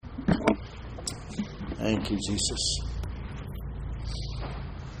Thank you, Jesus.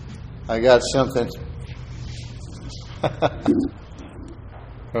 I got something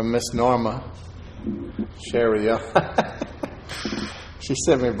from Miss Norma. Share with you. She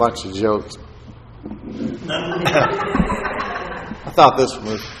sent me a bunch of jokes. I thought this one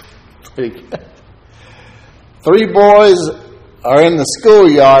was pretty good. 3 boys are in the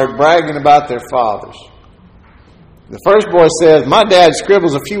schoolyard bragging about their fathers. The first boy says, "My dad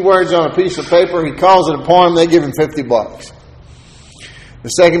scribbles a few words on a piece of paper. He calls it a poem. They give him $50. The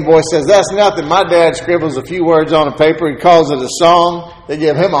second boy says, "That's nothing. My dad scribbles a few words on a paper. He calls it a song. They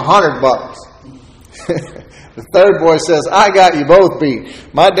give him $100. The third boy says, "I got you both beat.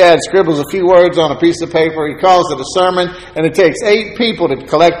 My dad scribbles a few words on a piece of paper. He calls it a sermon, and it takes 8 people to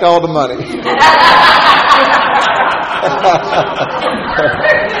collect all the money."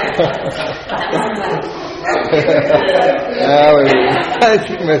 Thank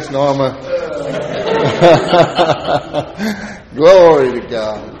you, Miss Norma. Glory to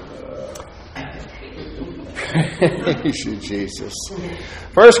God. Praise you, Jesus.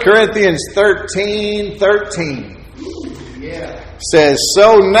 1 Corinthians 13:13 says,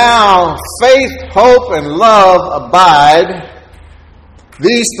 "So now faith, hope, and love abide,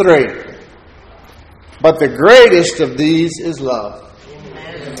 these 3. But the greatest of these is love."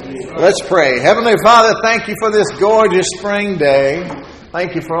 Let's pray. Heavenly Father, thank you for this gorgeous spring day.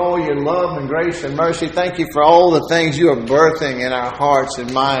 Thank you for all your love and grace and mercy. Thank you for all the things you are birthing in our hearts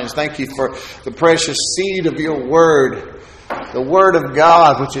and minds. Thank you for the precious seed of your word, the word of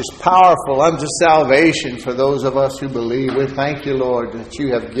God, which is powerful unto salvation for those of us who believe. We thank you, Lord, that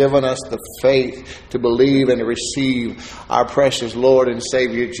you have given us the faith to believe and to receive our precious Lord and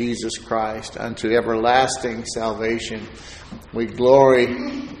Savior Jesus Christ unto everlasting salvation. We glory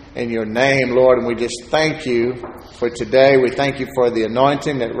in your name, Lord, and we just thank you for today. We thank you for the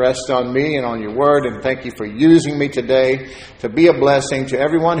anointing that rests on me and on your word, and thank you for using me today to be a blessing to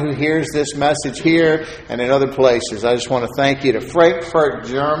everyone who hears this message here and in other places. I just want to thank you to Frankfurt,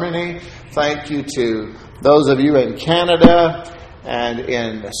 Germany. Thank you to those of you in Canada and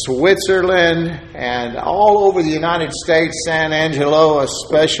in Switzerland and all over the United States, San Angelo. A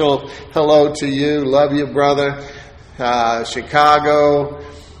special hello to you. Love you, brother. Chicago,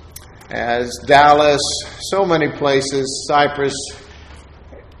 as Dallas, so many places, Cyprus.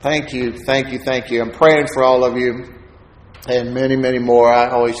 Thank you, thank you, thank you. I'm praying for all of you and many, many more. I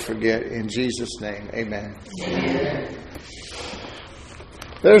always forget. In Jesus' name, amen. Amen.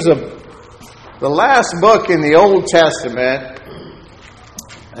 There's the last book in the Old Testament,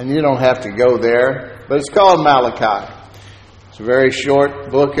 and you don't have to go there, but it's called Malachi. It's a very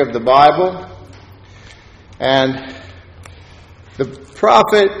short book of the Bible, and the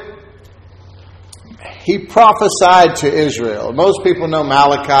prophet, he prophesied to Israel. Most people know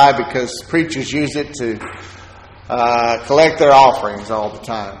Malachi because preachers use it to collect their offerings all the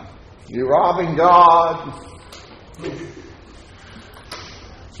time. You're robbing God.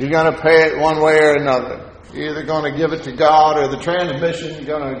 You're going to pay it one way or another. You're either going to give it to God or the transmission is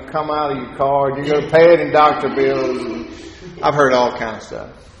going to come out of your car. You're going to pay it in doctor bills. I've heard all kinds of stuff.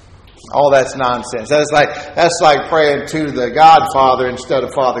 All that's nonsense. That's like praying to the Godfather instead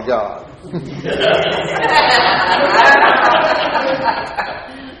of Father God.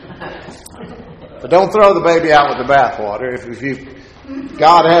 But don't throw the baby out with the bathwater.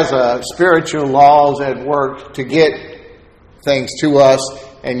 God has spiritual laws at work to get things to us,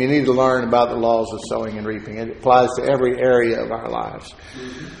 and you need to learn about the laws of sowing and reaping. It applies to every area of our lives.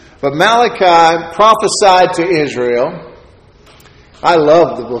 But Malachi prophesied to Israel. I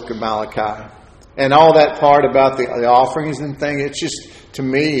love the book of Malachi and all that part about the offerings and things. It's just, to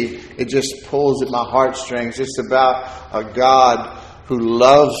me, it just pulls at my heartstrings. It's about a God who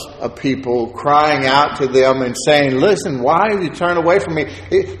loves a people, crying out to them and saying, "Listen, why have you turned away from me?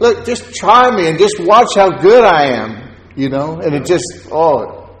 Look, just try me and just watch how good I am." You know, and it just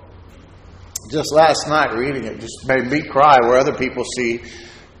last night reading it just made me cry where other people see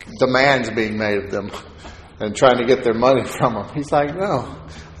demands being made of them and trying to get their money from them. He's like, "No,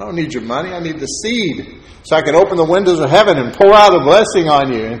 I don't need your money. I need the seed so I can open the windows of heaven and pour out a blessing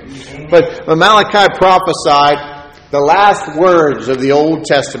on you." But Malachi prophesied the last words of the Old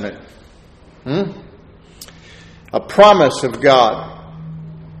Testament. A promise of God.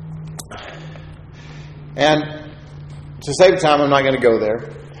 And to save time, I'm not going to go there.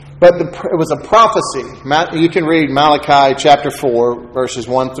 But it was a prophecy. You can read Malachi chapter 4, verses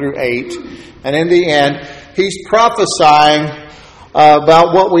 1 through 8. And in the end, he's prophesying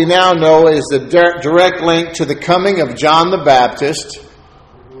about what we now know is the direct link to the coming of John the Baptist.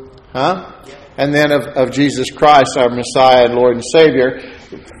 And then of Jesus Christ, our Messiah and Lord and Savior.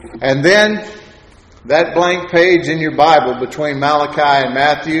 And then That blank page in your Bible between Malachi and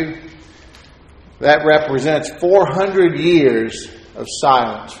Matthew, that represents 400 years of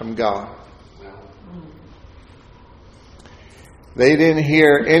silence from God. They didn't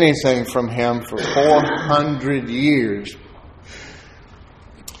hear anything from Him for 400 years.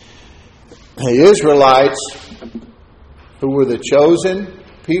 The Israelites, who were the chosen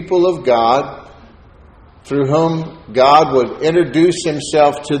people of God, through whom God would introduce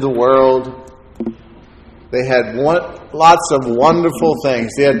Himself to the world, they had lots of wonderful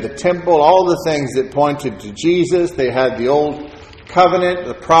things. They had the temple, all the things that pointed to Jesus. They had the Old Covenant,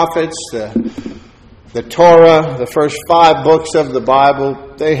 the prophets, the Torah, the first 5 books of the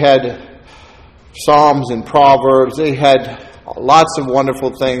Bible. They had Psalms and Proverbs. They had lots of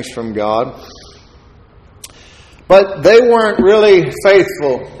wonderful things from God. But they weren't really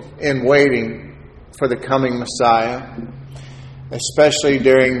faithful in waiting for the coming Messiah, especially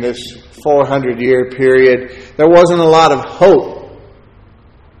during this 400-year period. There wasn't a lot of hope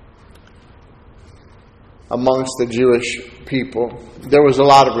amongst the Jewish people. There was a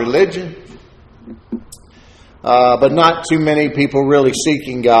lot of religion, but not too many people really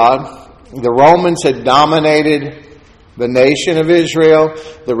seeking God. The Romans had dominated the nation of Israel.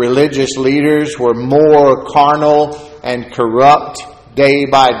 The religious leaders were more carnal and corrupt day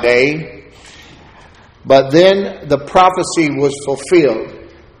by day. But then the prophecy was fulfilled,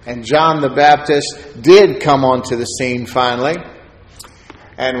 and John the Baptist did come onto the scene finally.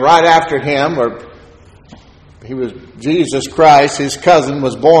 And right after him, he was Jesus Christ, his cousin,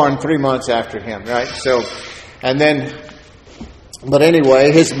 was born 3 months after him, right? But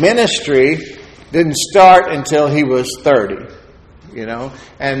anyway, his ministry didn't start until he was 30,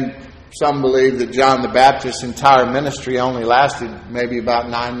 And some believe that John the Baptist's entire ministry only lasted maybe about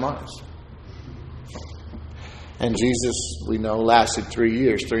 9 months. And Jesus, we know, lasted 3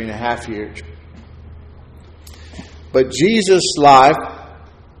 years, 3.5 years. But Jesus' life,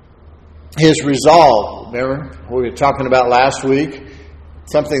 his resolve, remember what we were talking about last week?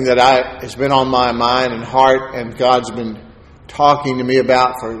 Something that has been on my mind and heart, and God's been talking to me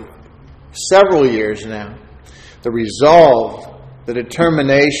about for several years now. The resolve, the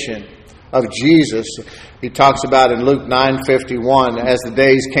determination of Jesus. He talks about in Luke 9:51, as the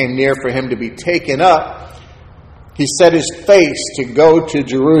days came near for him to be taken up, he set his face to go to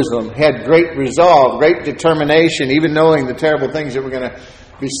Jerusalem. He had great resolve, great determination, even knowing the terrible things that were going to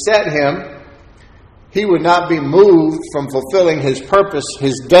beset him. He would not be moved from fulfilling his purpose,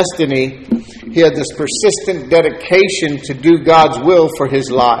 his destiny. He had this persistent dedication to do God's will for his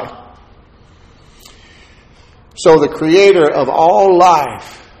life. So the Creator of all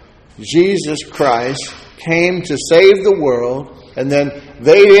life, Jesus Christ, came to save the world, and then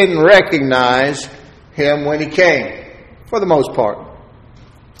they didn't recognize him when he came, for the most part,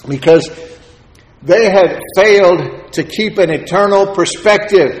 because they had failed to keep an eternal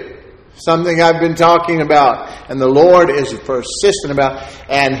perspective, something I've been talking about, and the Lord is persistent about,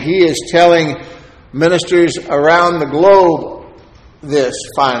 and He is telling ministers around the globe this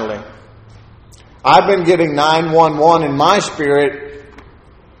finally. I've been getting 911 in my spirit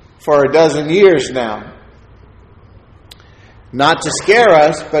for a dozen years now. Not to scare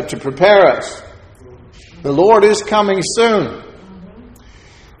us, but to prepare us. The Lord is coming soon.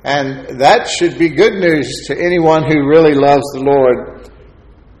 And that should be good news to anyone who really loves the Lord.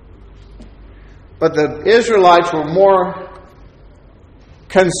 But the Israelites were more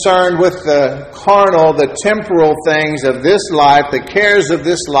concerned with the carnal, the temporal things of this life, the cares of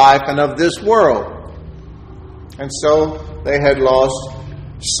this life and of this world. And so they had lost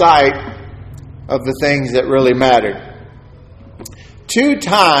sight of the things that really mattered. 2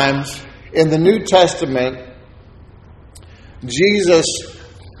 times in the New Testament,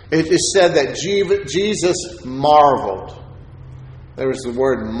 it is said that Jesus marveled. There was the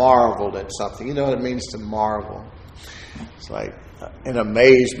word marveled at something. You know what it means to marvel? It's like in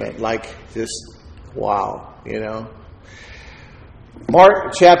amazement, like just wow,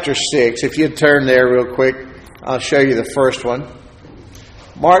 Mark chapter 6, if you'd turn there real quick, I'll show you the first one.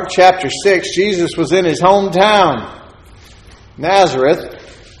 Mark chapter 6, Jesus was in his hometown, Nazareth,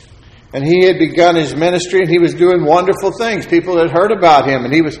 and he had begun his ministry, and he was doing wonderful things. People had heard about him,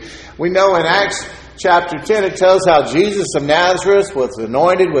 and we know in Acts chapter 10, it tells how Jesus of Nazareth was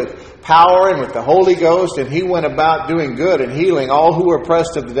anointed with power and with the Holy Ghost, and he went about doing good and healing all who were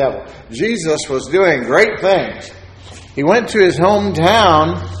oppressed of the devil. Jesus was doing great things. He went to his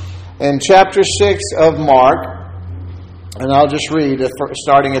hometown in chapter 6 of Mark, and I'll just read,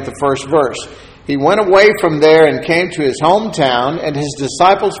 starting at the first verse. He went away from there and came to his hometown, and his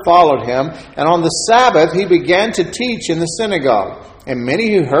disciples followed him. And on the Sabbath he began to teach in the synagogue. And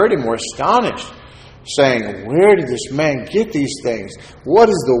many who heard him were astonished, saying, "Where did this man get these things? What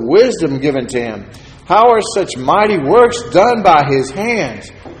is the wisdom given to him? How are such mighty works done by his hands?"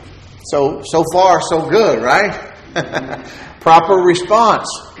 So far, so good, right? Proper response.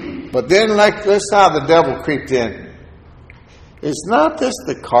 But then let's how the devil creeped in. Is not this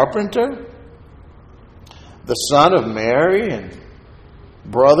the carpenter, the son of Mary, and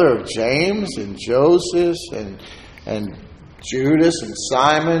brother of James and Joseph and Judas and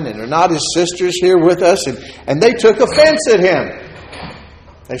Simon, and are not his sisters here with us? And they took offense at him.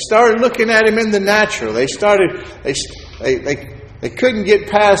 They started looking at him in the natural. They couldn't get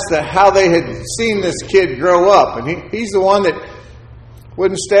past how they had seen this kid grow up. And he's the one that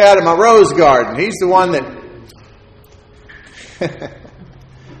wouldn't stay out of my rose garden. He's the one that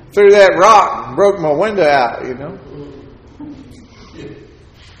threw that rock and broke my window out,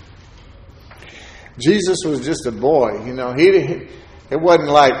 Jesus was just a boy, It wasn't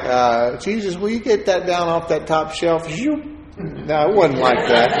like, "Jesus, will you get that down off that top shelf?" No, it wasn't like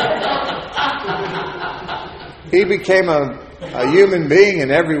that. He became a human being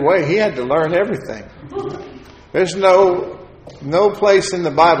in every way. He had to learn everything. There's no place in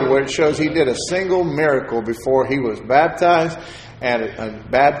the Bible where it shows he did a single miracle before he was baptized and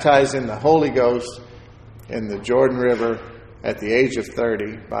baptized in the Holy Ghost in the Jordan River at the age of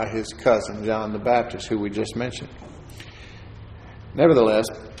 30 by his cousin, John the Baptist, who we just mentioned. Nevertheless,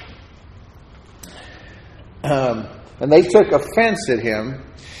 and they took offense at him.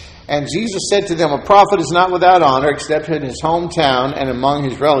 And Jesus said to them, "A prophet is not without honor except in his hometown and among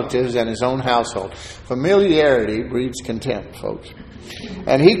his relatives and his own household." Familiarity breeds contempt, folks.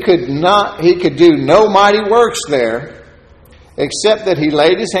 And he could do no mighty works there, except that he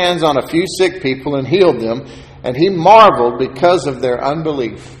laid his hands on a few sick people and healed them, and he marveled because of their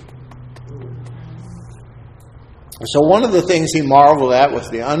unbelief. So one of the things he marveled at was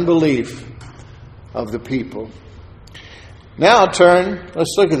the unbelief of the people. Now let's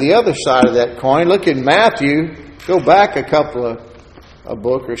look at the other side of that coin. Look in Matthew. Go back a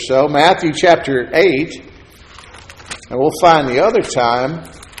book or so. Matthew chapter 8. And we'll find the other time.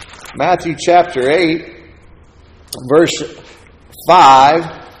 Matthew chapter 8, verse 5.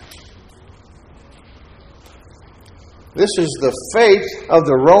 This is the fate of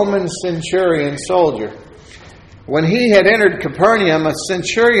the Roman centurion soldier. When he had entered Capernaum, a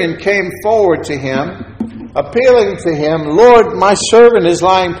centurion came forward to him, appealing to him, "Lord, my servant is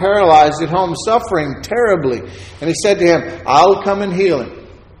lying paralyzed at home, suffering terribly." And he said to him, "I'll come and heal him."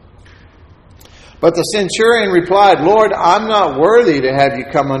 But the centurion replied, "Lord, I'm not worthy to have you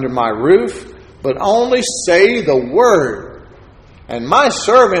come under my roof, but only say the word, and my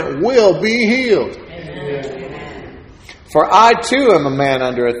servant will be healed. For I too am a man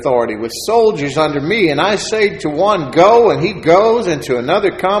under authority, with soldiers under me, and I say to one, 'Go,' and he goes, and to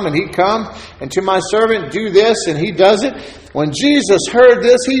another, 'Come,' and he comes, and to my servant, 'Do this,' and he does it." When Jesus heard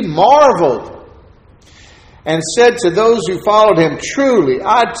this, he marveled and said to those who followed him, "Truly,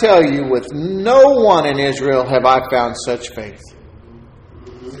 I tell you, with no one in Israel have I found such faith.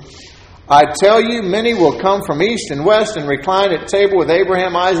 I tell you, many will come from east and west and recline at table with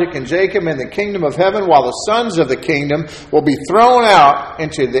Abraham, Isaac, and Jacob in the kingdom of heaven, while the sons of the kingdom will be thrown out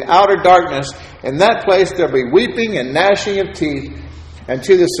into the outer darkness. In that place there will be weeping and gnashing of teeth." And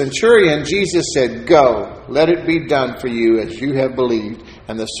to the centurion, Jesus said, "Go, let it be done for you as you have believed."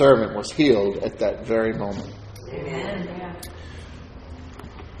 And the servant was healed at that very moment. Amen.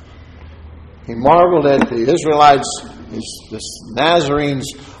 He marveled at the Israelites, this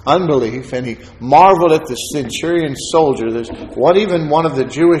Nazarene's unbelief, and he marveled at the centurion soldier, even one of the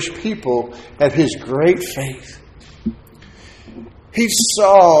Jewish people, at his great faith. He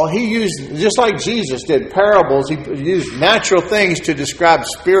used, just like Jesus did, parables. He used natural things to describe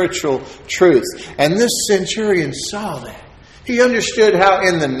spiritual truth. And this centurion saw that. He understood how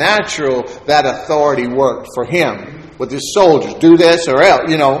in the natural that authority worked for him with his soldiers. Do this or else,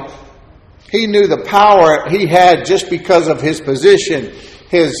 He knew the power he had just because of his position,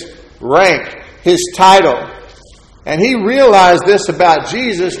 his rank, his title. And he realized this about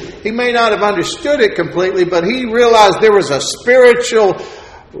Jesus. He may not have understood it completely, but he realized there was a spiritual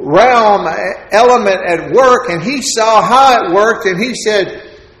realm, element at work, and he saw how it worked, and he said,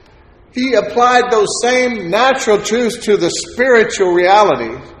 he applied those same natural truths to the spiritual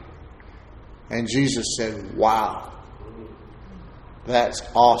reality. And Jesus said, "Wow. That's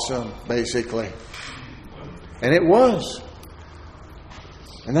awesome," basically. And it was.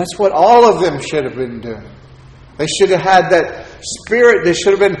 And that's what all of them should have been doing. They should have had that spirit. They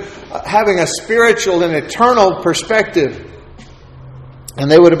should have been having a spiritual and eternal perspective.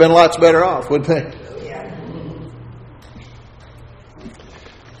 And they would have been lots better off, wouldn't they?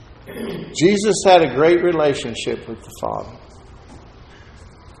 Jesus had a great relationship with the Father.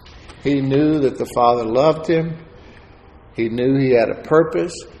 He knew that the Father loved him. He knew he had a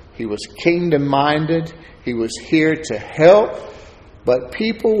purpose. He was kingdom-minded. He was here to help. But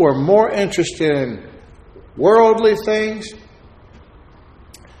people were more interested in worldly things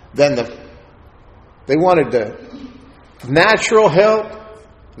than they wanted the natural help,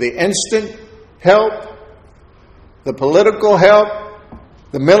 the instant help, the political help,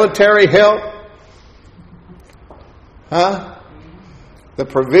 the military help, the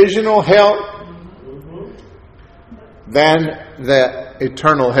provisional help, than the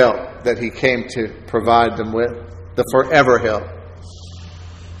eternal help that he came to provide them with, the forever help.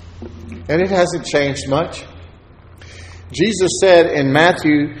 And it hasn't changed much. Jesus said in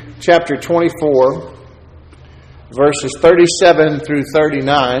Matthew chapter 24, verses 37 through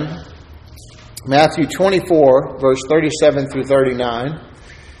 39, Matthew 24, verse 37 through 39,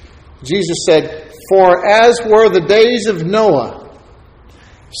 Jesus said, "For as were the days of Noah,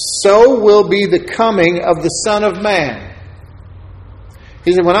 so will be the coming of the Son of Man."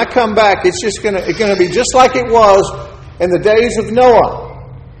 He said, when I come back, it's going to be just like it was in the days of Noah.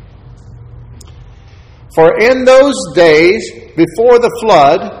 For in those days, before the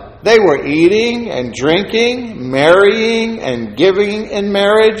flood, they were eating and drinking, marrying and giving in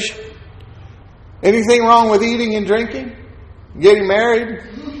marriage. Anything wrong with eating and drinking? Getting married?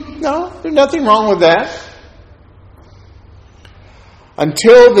 No, there's nothing wrong with that.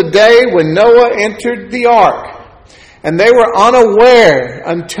 Until the day when Noah entered the ark. And they were unaware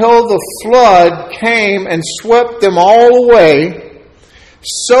until the flood came and swept them all away.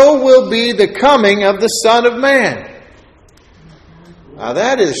 So will be the coming of the Son of Man. Now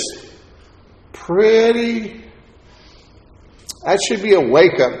that should be a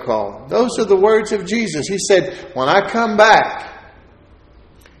wake-up call. Those are the words of Jesus. He said, when I come back,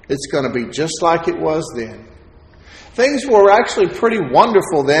 it's going to be just like it was then. Things were actually pretty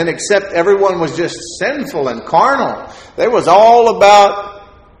wonderful then, except everyone was just sinful and carnal. They was all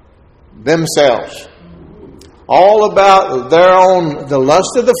about themselves. All about their own, the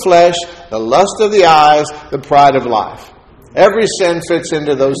lust of the flesh, the lust of the eyes, the pride of life. Every sin fits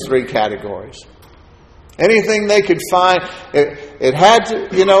into those three categories. Anything they could find, it had to,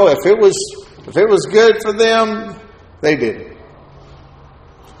 if it was good for them, they did it.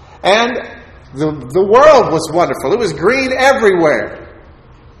 And the world was wonderful. It was green everywhere.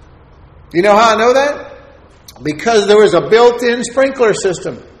 You know how I know that? Because there was a built-in sprinkler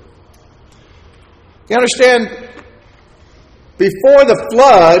system. You understand, before the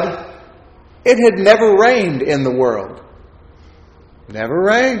flood, it had never rained in the world. Never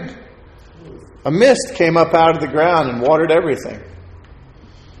rained. A mist came up out of the ground and watered everything.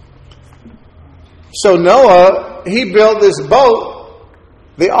 So Noah, he built this boat,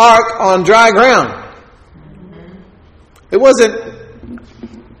 the ark, on dry ground. It wasn't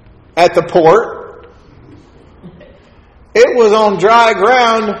at the port. It was on dry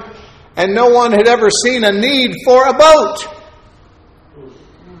ground, and no one had ever seen a need for a boat.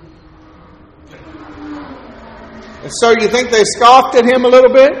 And so you think they scoffed at him a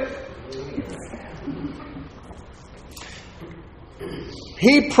little bit?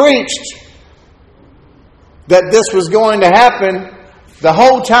 He preached that this was going to happen the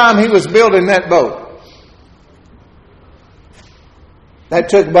whole time he was building that boat. That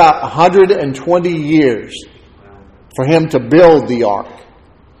took about 120 years for him to build the ark.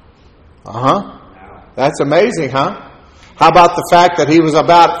 That's amazing, huh? How about the fact that he was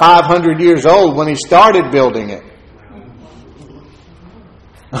about 500 years old when he started building it?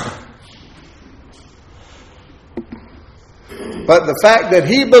 But the fact that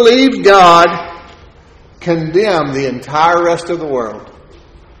he believed God condemned the entire rest of the world.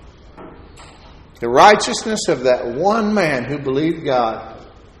 The righteousness of that one man who believed God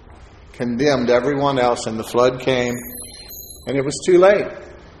condemned everyone else, and the flood came, and it was too late.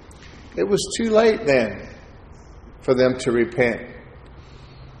 It was too late then for them to repent.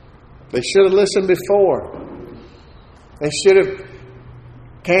 They should have listened before. They should have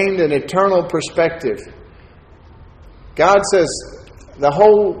gained an eternal perspective. God says the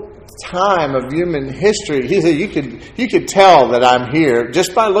whole time of human history, He said, you could tell that I'm here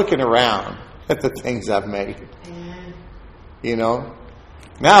just by looking around at the things I've made.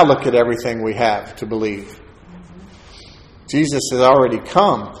 Now look at everything we have to believe. Jesus has already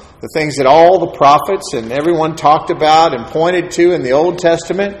come. The things that all the prophets and everyone talked about and pointed to in the Old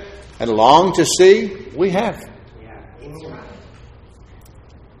Testament and longed to see, we have.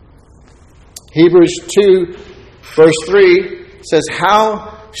 Hebrews 2 verse 3 says,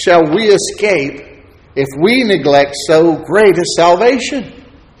 how shall we escape if we neglect so great a salvation?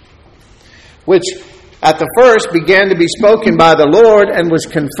 which at the first began to be spoken by the Lord and was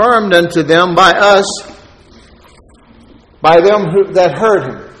confirmed unto them by us, by them that heard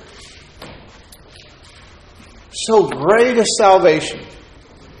him. So great a salvation.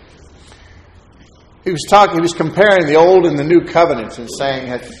 He was comparing the old and the new covenants and saying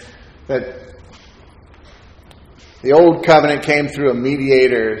that the old covenant came through a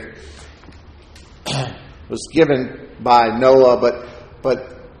mediator, was given by Noah, but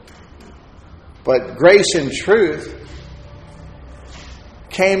grace and truth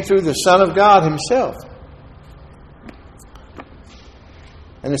came through the Son of God himself.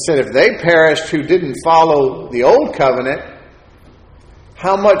 And it said, if they perished who didn't follow the old covenant,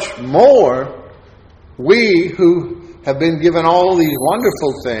 how much more we who have been given all these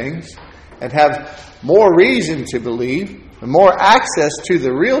wonderful things and have more reason to believe and more access to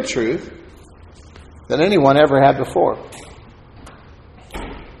the real truth than anyone ever had before.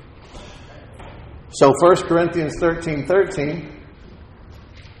 So 1 Corinthians 13:13.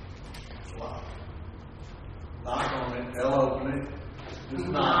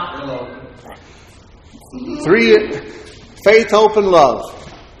 Faith, hope, and love.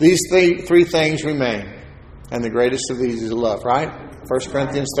 These three things remain. And the greatest of these is love, right? 1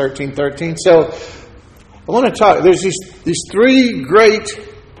 Corinthians 13:13. So I want to talk. There's these three great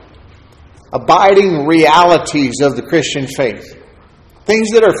abiding realities of the Christian faith.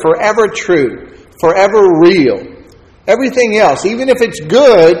 Things that are forever true, forever real. Everything else, even if it's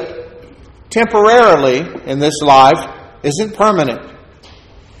good temporarily in this life, isn't permanent.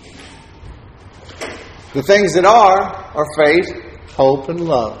 The things that are faith, hope, and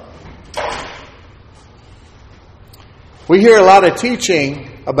love. We hear a lot of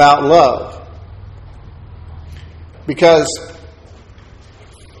teaching about love because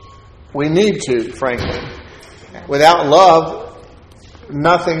we need to, frankly. Without love,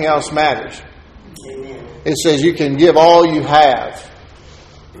 nothing else matters. Amen. It says you can give all you have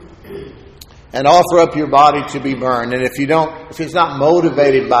and offer up your body to be burned. And if it's not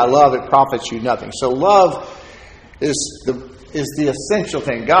motivated by love, it profits you nothing. So love is the essential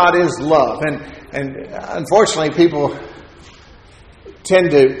thing. God is love. And unfortunately, people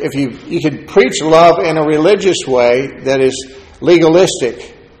tend to, if you could preach love in a religious way that is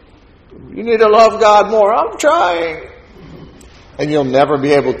legalistic. You need to love God more. I'm trying. And you'll never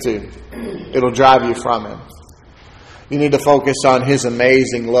be able to. It'll drive you from Him. You need to focus on His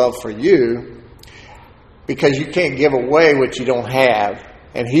amazing love for you, because you can't give away what you don't have.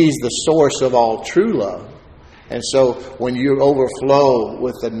 And He's the source of all true love. And so when you overflow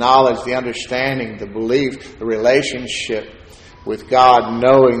with the knowledge, the understanding, the belief, the relationship with God,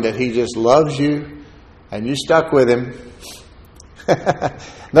 knowing that He just loves you and you stuck with Him,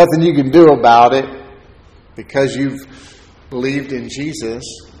 nothing you can do about it because you've believed in Jesus,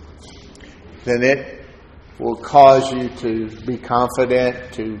 then it will cause you to be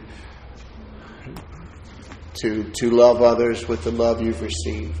confident, to love others with the love you've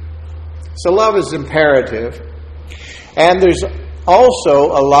received. So love is imperative. And there's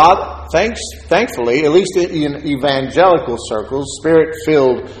also a lot, thankfully, at least in evangelical circles,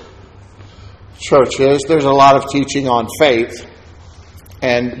 Spirit-filled churches, there's a lot of teaching on faith.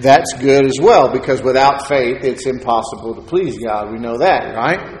 And that's good as well, because without faith, it's impossible to please God. We know that,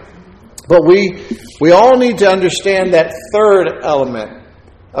 right? But we all need to understand that third element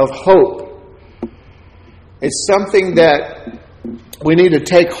of hope. It's something that we need to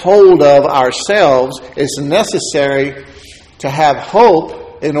take hold of ourselves. It's necessary to have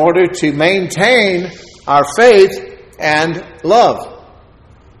hope in order to maintain our faith and love.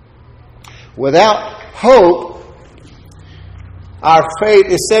 Without hope, our faith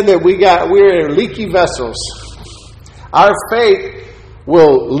is said that we're leaky vessels. Our faith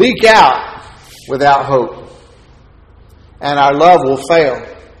will leak out without hope, and our love will fail.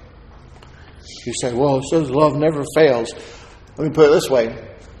 You say, well, it says love never fails. Let me put it this way.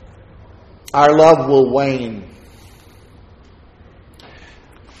 Our love will wane.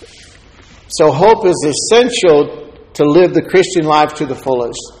 So hope is essential to live the Christian life to the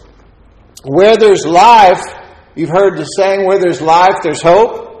fullest. Where there's life, you've heard the saying, where there's life, there's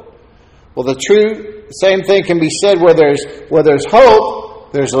hope. Well, the same thing can be said where there's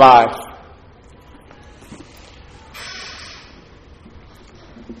hope, there's life.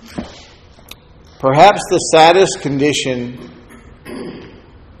 Perhaps the saddest condition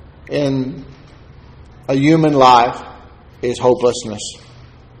in a human life is hopelessness.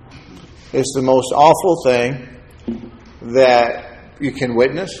 It's the most awful thing that you can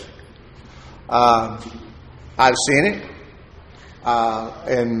witness. I've seen it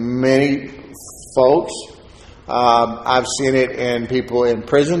in many folks. I've seen it in people in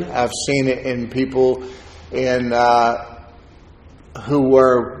prison. I've seen it in people who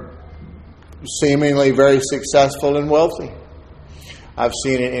were seemingly very successful and wealthy. I've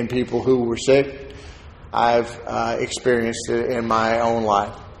seen it in people who were sick. I've experienced it in my own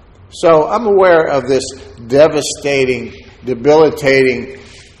life. So I'm aware of this devastating, debilitating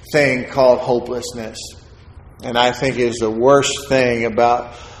thing called hopelessness. And I think is the worst thing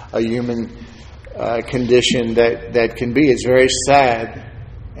about a human condition that can be. It's very sad.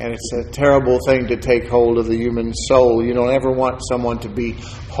 And it's a terrible thing to take hold of the human soul. You don't ever want someone to be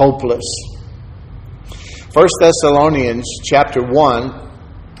hopeless. 1 Thessalonians chapter 1,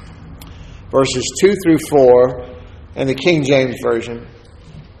 verses 2 through 4, in the King James Version.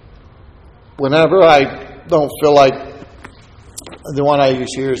 Whenever I don't feel like, the one I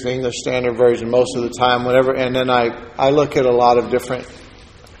use here is the English Standard Version most of the time, and then I look at a lot of different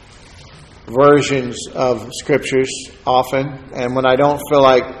versions of scriptures often, and when I don't feel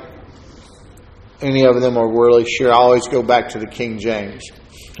like any of them are really sure, I always go back to the King James.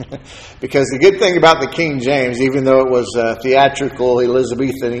 Because the good thing about the King James, even though it was theatrical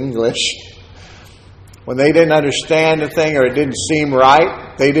Elizabethan English, when they didn't understand the thing or it didn't seem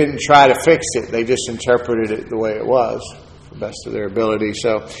right, they didn't try to fix it. They just interpreted it the way it was, to the best of their ability.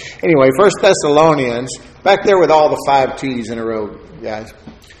 So anyway, 1 Thessalonians, back there with all the 5 T's in a row, guys.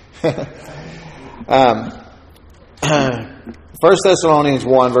 1 Thessalonians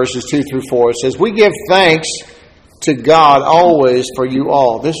 1, verses 2 through 4, it says, "We give thanks to God always for you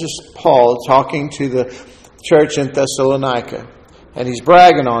all." This is Paul talking to the church in Thessalonica, and he's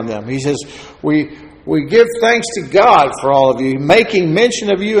bragging on them. He says, we give thanks to God for all of you, making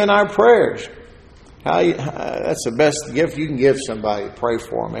mention of you in our prayers. That's the best gift you can give somebody. Pray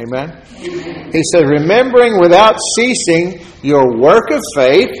for them. Amen? He said, "Remembering without ceasing your work of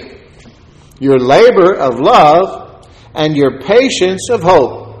faith, your labor of love, and your patience of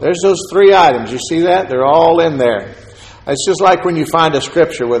hope." There's those 3 items. You see that? They're all in there. It's just like when you find a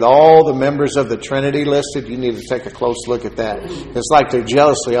scripture with all the members of the Trinity listed, you need to take a close look at that. It's like they're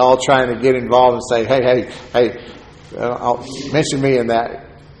jealously all trying to get involved and say, hey, mention me in that.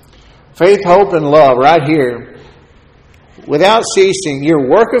 Faith, hope, and love right here. Without ceasing, your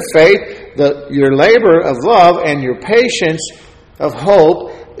work of faith, your labor of love, and your patience of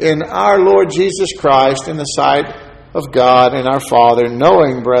hope in our Lord Jesus Christ in the sight of God and our Father,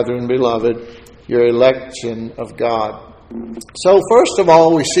 knowing, brethren, beloved, your election of God. So first of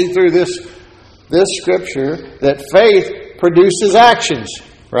all, we see through this scripture that faith produces actions,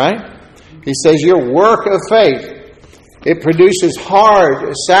 right? He says your work of faith. It produces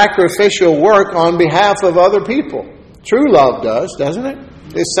hard, sacrificial work on behalf of other people. True love does, doesn't it?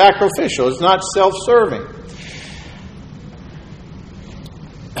 It's sacrificial. It's not self-serving.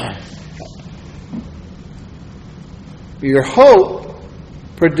 Your hope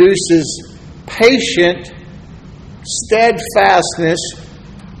produces patient steadfastness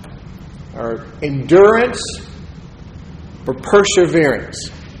or endurance or perseverance.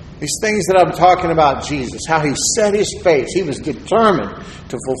 These things that I'm talking about Jesus, how he set his face. He was determined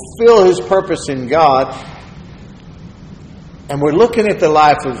to fulfill his purpose in God. And we're looking at the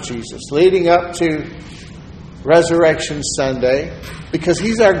life of Jesus leading up to Resurrection Sunday because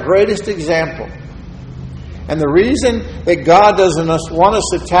he's our greatest example. And the reason that God doesn't want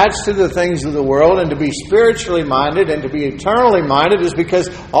us attached to the things of the world and to be spiritually minded and to be eternally minded is because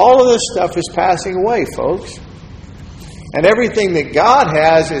all of this stuff is passing away, folks. And everything that God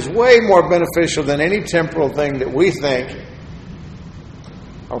has is way more beneficial than any temporal thing that we think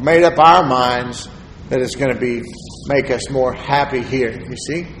or made up our minds that is going to make us more happy here, you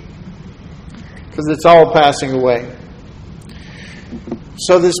see? Because it's all passing away.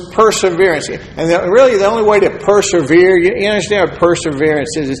 So this perseverance, and really the only way to persevere, you understand what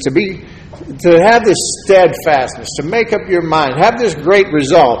perseverance is to have this steadfastness, to make up your mind, have this great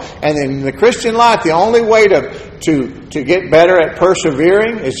resolve. And in the Christian life, the only way to get better at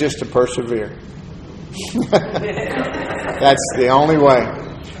persevering is just to persevere. That's the only way.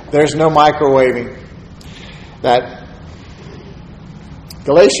 There's no microwaving. That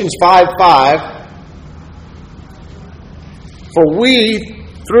Galatians 5:5. For we,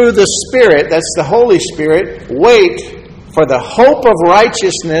 through the Spirit, that's the Holy Spirit, wait for the hope of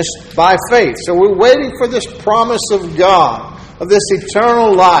righteousness by faith. So we're waiting for this promise of God, of this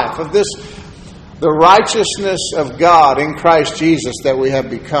eternal life, of the righteousness of God in Christ Jesus that we have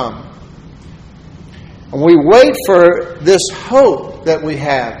become. And we wait for this hope that we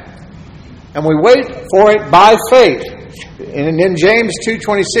have. And we wait for it by faith. And in James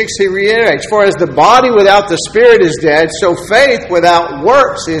 2:26 he reiterates, for as the body without the spirit is dead, so faith without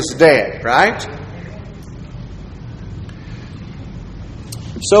works is dead, right?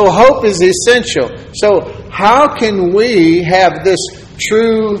 So hope is essential. So how can we have this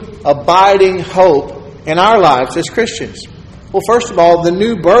true abiding hope in our lives as Christians? Well, first of all, the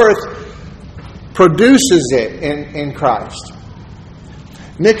new birth produces it in Christ.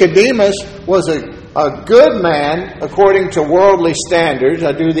 Nicodemus was a good man according to worldly standards.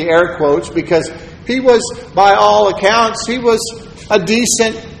 I do the air quotes because he was, by all accounts, he was a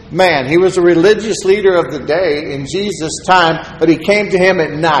decent man. He was a religious leader of the day in Jesus' time, but he came to him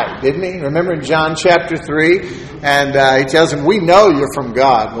at night, didn't he? Remember in John chapter 3? And he tells him, we know you're from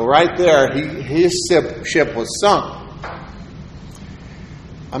God. Well, right there, his ship was sunk.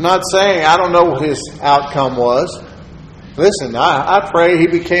 I'm not saying I don't know what his outcome was. Listen, I pray he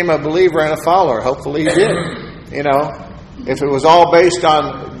became a believer and a follower. Hopefully he did. You know, if it was all based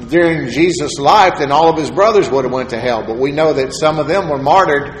on during Jesus' life, then all of his brothers would have went to hell. But we know that some of them were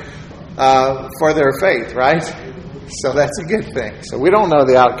martyred for their faith, right? So that's a good thing. So we don't know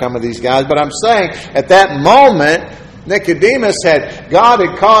the outcome of these guys. But I'm saying at that moment, Nicodemus God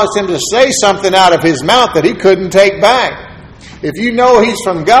had caused him to say something out of his mouth that he couldn't take back. If you know he's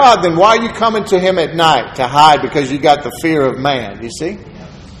from God, then why are you coming to him at night to hide because you got the fear of man? You see?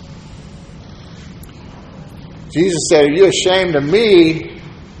 Jesus said, are you ashamed of me?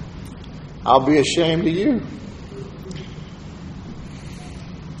 I'll be ashamed of you.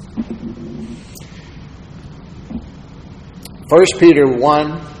 First Peter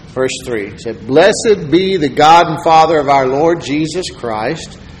 1, verse 3 said, blessed be the God and Father of our Lord Jesus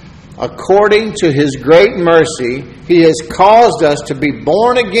Christ. According to His great mercy, He has caused us to be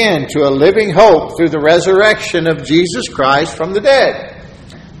born again to a living hope through the resurrection of Jesus Christ from the dead.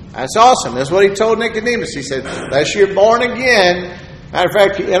 That's awesome. That's what He told Nicodemus. He said, unless you're born again. Matter of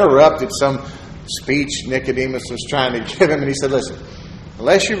fact, He interrupted some speech Nicodemus was trying to give him. And He said, listen,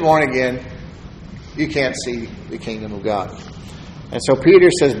 unless you're born again, you can't see the kingdom of God. And so Peter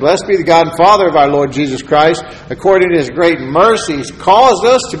says, blessed be the God and Father of our Lord Jesus Christ, according to His great mercies, caused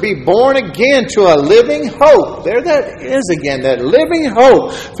us to be born again to a living hope. There that is again, that living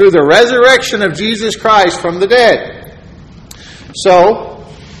hope through the resurrection of Jesus Christ from the dead. So,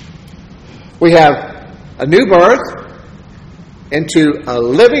 we have a new birth into a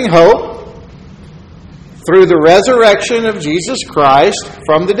living hope through the resurrection of Jesus Christ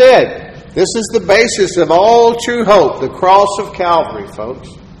from the dead. This is the basis of all true hope, the cross of Calvary, folks.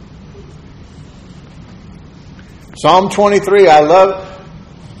 Psalm 23, I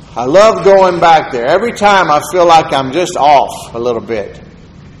love going back there. Every time I feel like I'm just off a little bit.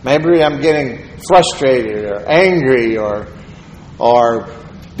 Maybe I'm getting frustrated or angry or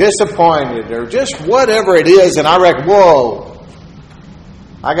disappointed or just whatever it is, and I reckon, whoa,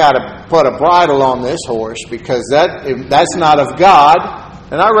 I got to put a bridle on this horse because that's not of God.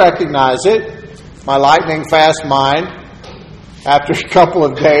 And I recognize it. My lightning fast mind, after a couple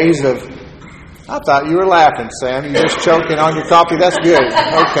of days of, I thought you were laughing, Sam. You're just choking on your coffee. That's good.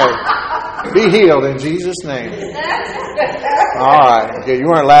 Okay. Be healed in Jesus' name. All right. Okay, you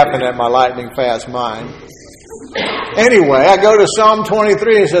weren't laughing at my lightning fast mind. Anyway, I go to Psalm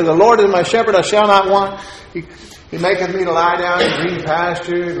 23 and says, the Lord is my shepherd, I shall not want. He maketh me to lie down in green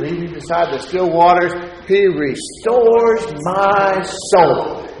pastures, lead me beside the still waters. He restores my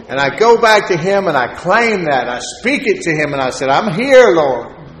soul. And I go back to Him and I claim that. I speak it to Him and I said, I'm here,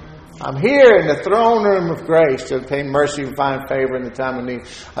 Lord. I'm here in the throne room of grace to obtain mercy and find favor in the time of need.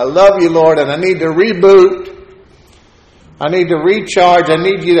 I love you, Lord, and I need to reboot. I need to recharge. I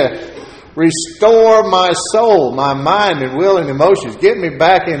need you to restore my soul, my mind and will and emotions. Get me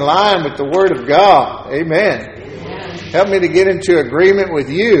back in line with the Word of God. Amen. Help me to get into agreement with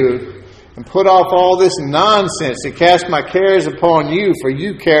you and put off all this nonsense to cast my cares upon you, for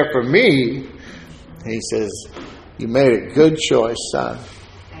you care for me. He says, you made a good choice, son.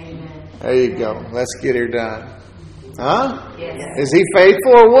 Amen. There you go. Let's get her done. Huh? Yes. Is He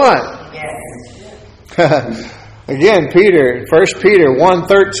faithful or what? Yes. Again, 1 Peter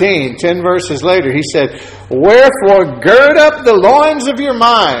 1:13, 10 verses later, he said, wherefore gird up the loins of your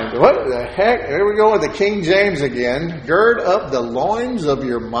mind. What the heck? There we go with the King James again. Gird up the loins of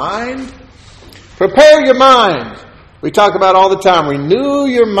your mind. Prepare your mind. We talk about all the time. Renew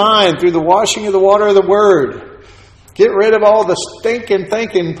your mind through the washing of the water of the Word. Get rid of all the stinking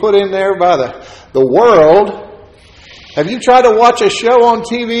thinking put in there by the world. Have you tried to watch a show on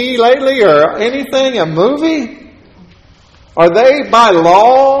TV lately or anything, a movie? Are they by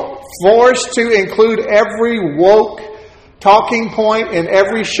law forced to include every woke talking point in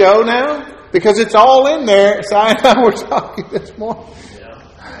every show now? Because it's all in there. Si and I were talking this morning. Yeah.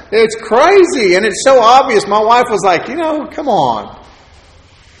 It's crazy and it's so obvious. My wife was like, come on.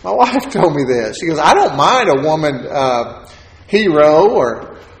 My wife told me this. She goes, I don't mind a woman hero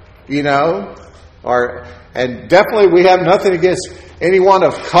or And definitely we have nothing against anyone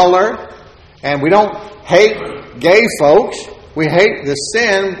of color, and we don't hate gay folks. We hate the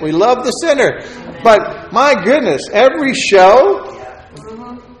sin. We love the sinner. But my goodness, every show,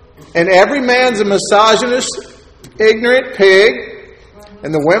 and every man's a misogynist, ignorant pig,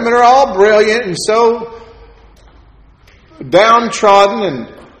 and the women are all brilliant and so downtrodden,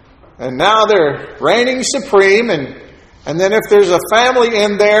 and now they're reigning supreme, and then if there's a family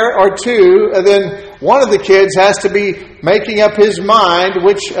in there or two, then one of the kids has to be making up his mind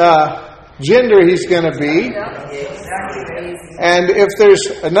which gender he's going to be. And if there's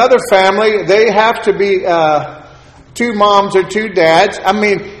another family, they have to be two moms or two dads. I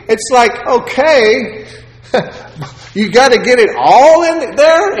mean, it's like, okay, you got to get it all in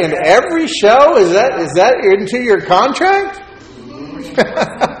there in every show. Is that into your contract?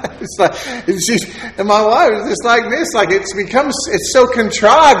 And my wife is just like this. Like it's so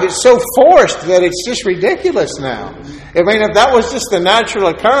contrived, it's so forced that it's just ridiculous now. I mean, if that was just the natural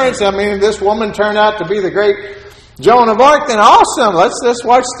occurrence, if this woman turned out to be the great Joan of Arc, then awesome. Let's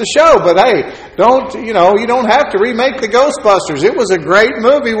watch the show. But hey, you don't have to remake the Ghostbusters. It was a great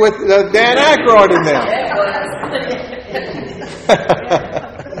movie with Dan Aykroyd in there.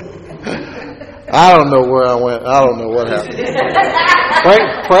 I don't know where I went. I don't know what happened.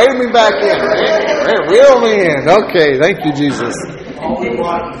 Pray me back in. Reel me in. Okay, thank you, Jesus.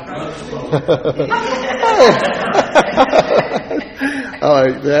 I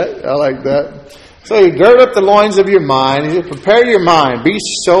like that. So you gird up the loins of your mind. You prepare your mind. Be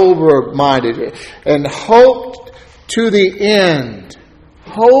sober-minded. And hope to the end.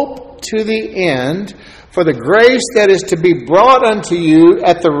 Hope to the end for the grace that is to be brought unto you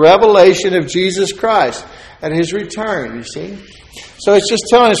at the revelation of Jesus Christ, at His return, you see. So it's just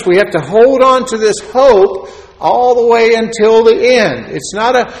telling us we have to hold on to this hope all the way until the end. It's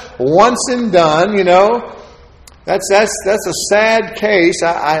not a once and done, That's a sad case.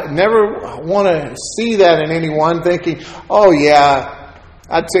 I never want to see that in anyone thinking, oh yeah,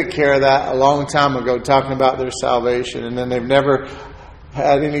 I took care of that a long time ago, talking about their salvation, and then they've never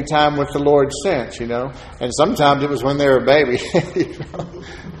had any time with the Lord since, And sometimes it was when they were a baby.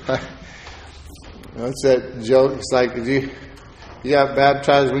 What's that joke? It's like, did you got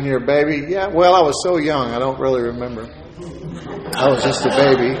baptized when you were a baby? Yeah, well, I was so young, I don't really remember. I was just a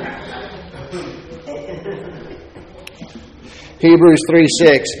baby. Hebrews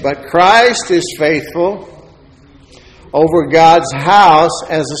 3:6, but Christ is faithful over God's house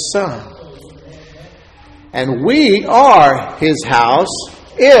as a son. And we are His house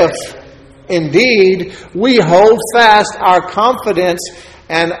if, indeed, we hold fast our confidence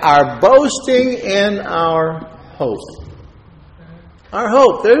and our boasting in our hope. Our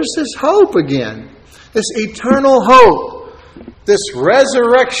hope. There's this hope again. This eternal hope. This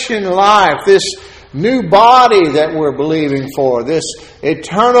resurrection life. This new body that we're believing for. This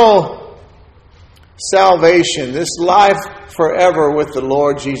eternal salvation. This life forever with the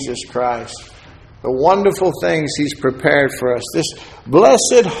Lord Jesus Christ. The wonderful things He's prepared for us. This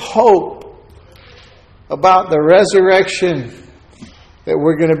blessed hope about the resurrection that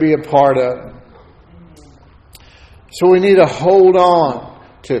we're going to be a part of. So we need to hold on,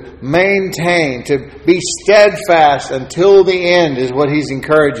 to maintain, to be steadfast until the end is what He's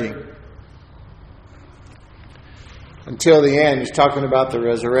encouraging. Until the end, He's talking about the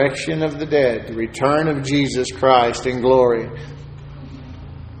resurrection of the dead, the return of Jesus Christ in glory.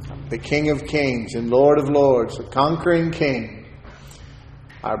 The King of Kings and Lord of Lords, the conquering King.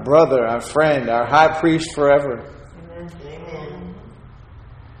 Our brother, our friend, our high priest forever. Amen.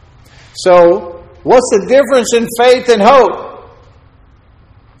 So, what's the difference in faith and hope?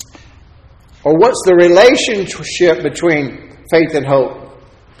 Or what's the relationship between faith and hope?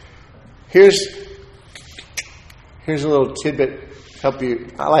 Here's a little tidbit help you.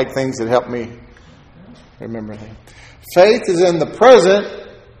 I like things that help me remember things. Faith is in the present.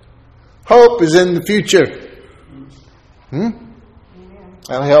 Hope is in the future.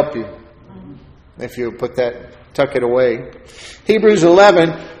 That'll help you if you tuck it away. Hebrews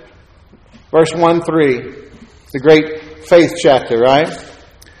 11, verse 1-3. The great faith chapter, right?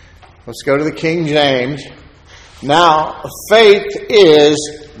 Let's go to the King James. Now, faith is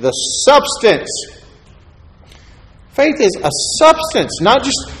the substance. Faith is a substance, not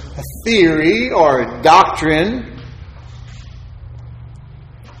just a theory or a doctrine.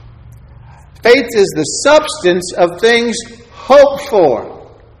 Faith is the substance of things hoped for,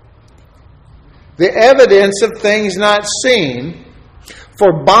 the evidence of things not seen.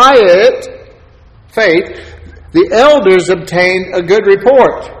 For by it, faith, the elders obtained a good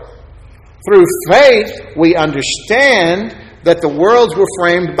report. Through faith, we understand that the worlds were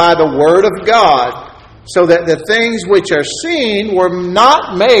framed by the Word of God, so that the things which are seen were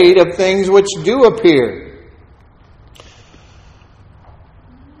not made of things which do appear.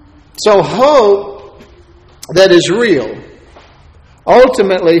 So hope that is real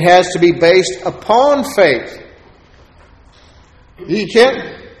ultimately has to be based upon faith. You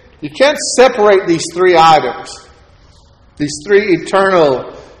can't separate these three items. These three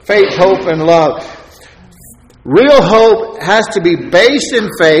eternal: faith, hope, and love. Real hope has to be based in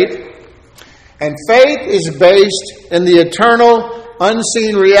faith, and faith is based in the eternal,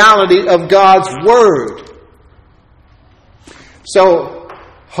 unseen reality of God's Word. So,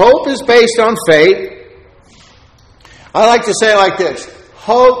 hope is based on faith. I like to say it like this: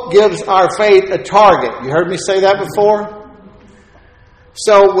 hope gives our faith a target. You heard me say that before?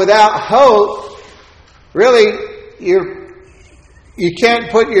 So without hope, really, you can't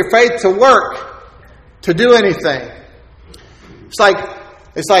put your faith to work to do anything. It's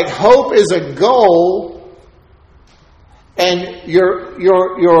like hope is a goal, and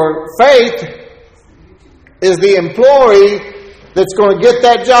your faith is the employee that's going to get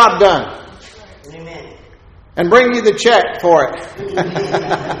that job done. Amen. And bring you the check for it.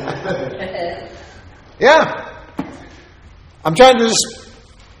 Yeah. I'm trying to just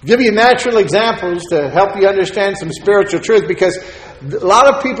give you natural examples to help you understand some spiritual truth, because a lot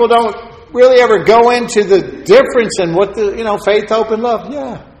of people don't really ever go into the difference in what faith, hope, and love.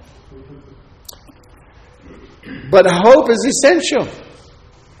 Yeah. But hope is essential.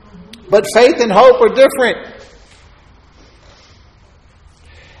 But faith and hope are different.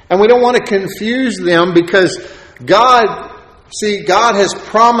 And we don't want to confuse them, because God has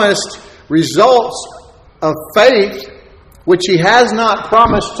promised results of faith which He has not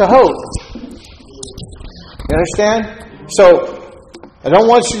promised to hope. You understand? So, I don't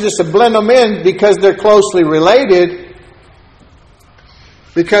want you just to blend them in because they're closely related.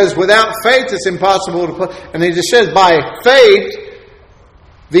 Because without faith, it's impossible to put. And He just says, by faith,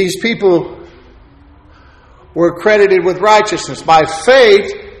 these people were credited with righteousness. By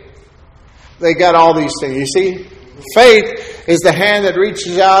faith, they got all these things. You see? Faith is the hand that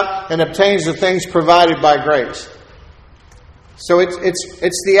reaches out and obtains the things provided by grace. So it's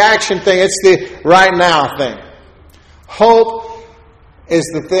the action thing. It's the right now thing. Hope is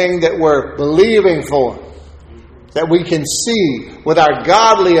the thing that we're believing for, that we can see with our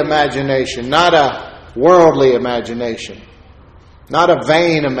godly imagination, not a worldly imagination, not a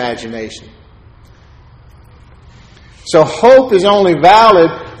vain imagination. So hope is only valid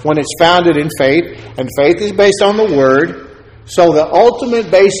when it's founded in faith, and faith is based on the Word. So the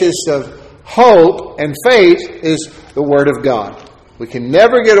ultimate basis of hope and faith is the Word of God. We can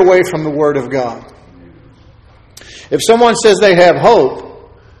never get away from the Word of God. If someone says they have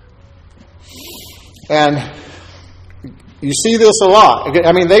hope, and you see this a lot.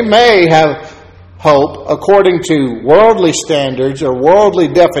 I mean, they may have hope according to worldly standards or worldly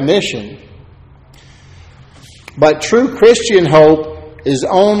definition, but true Christian hope is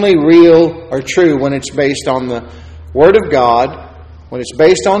only real or true when it's based on the Word of God, when it's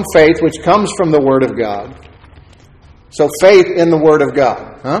based on faith, which comes from the Word of God. So faith in the Word of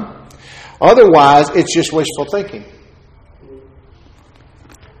God. Otherwise, it's just wishful thinking.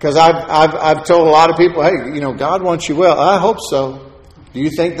 Because I've told a lot of people, hey, God wants you well. I hope so. Do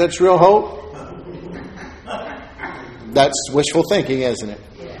you think that's real hope? That's wishful thinking, isn't it?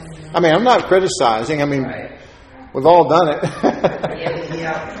 I mean, I'm not criticizing. I mean, we've all done it.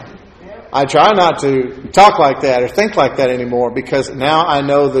 I try not to talk like that or think like that anymore, because now I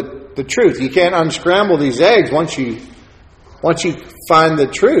know the truth. You can't unscramble these eggs once you find the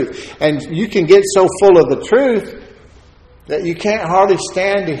truth. And you can get so full of the truth that you can't hardly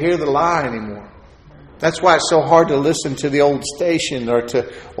stand to hear the lie anymore. That's why it's so hard to listen to the old station or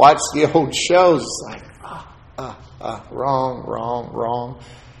to watch the old shows. It's like, wrong.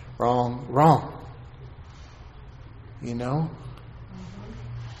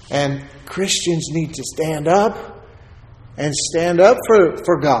 And Christians need to stand up and stand up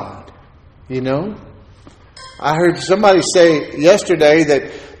for God. I heard somebody say yesterday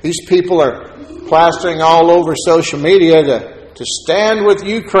that these people are plastering all over social media to stand with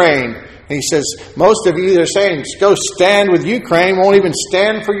Ukraine. And he says, most of you, they're saying, go stand with Ukraine, won't even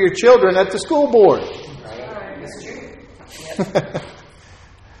stand for your children at the school board.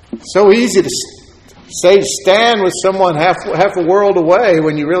 So easy to say stand with someone half a world away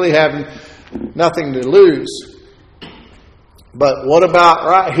when you really have nothing to lose. But what about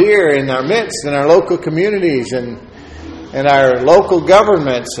right here in our midst, in our local communities and our local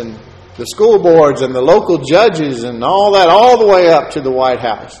governments and the school boards and the local judges and all that, all the way up to the White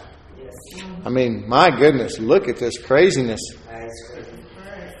House? I mean, my goodness, look at this craziness.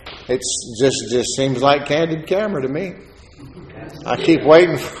 It just seems like Candid Camera to me. I keep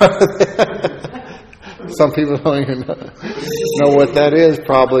waiting for it. Some people don't even know what that is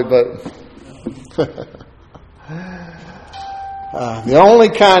probably, but the only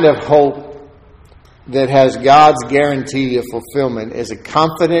kind of hope that has God's guarantee of fulfillment is a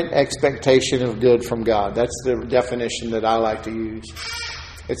confident expectation of good from God. That's the definition that I like to use.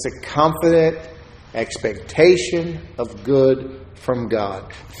 It's a confident expectation of good from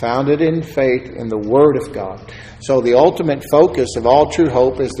God, founded in faith in the Word of God. So the ultimate focus of all true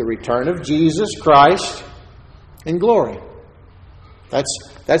hope is the return of Jesus Christ in glory. That's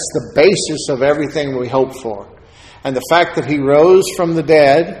the basis of everything we hope for. And the fact that He rose from the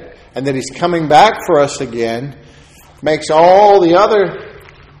dead and that He's coming back for us again makes all the other,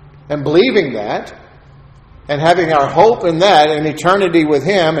 and believing that, and having our hope in that, and eternity with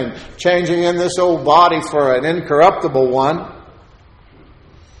Him, and changing in this old body for an incorruptible one,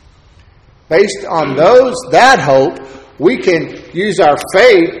 based on that hope, we can use our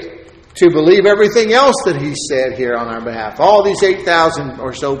faith to believe everything else that He said here on our behalf. All these 8,000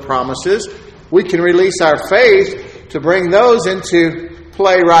 or so promises, we can release our faith to bring those into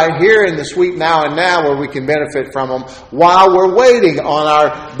play right here in the sweet now and now, where we can benefit from them while we're waiting on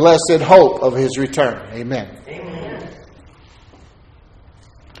our blessed hope of His return. Amen. Amen.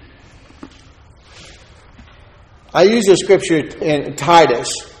 I use the scripture in Titus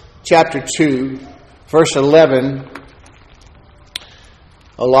chapter 2, verse 11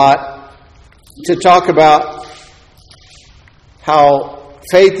 a lot to talk about how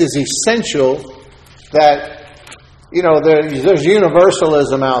faith is essential. That, you know, there's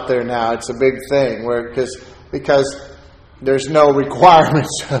universalism out there now. It's a big thing because there's no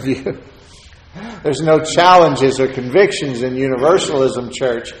requirements of you. There's no challenges or convictions in universalism,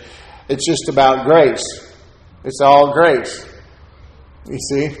 church. It's just about grace. It's all grace. You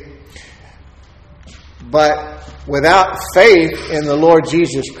see? But without faith in the Lord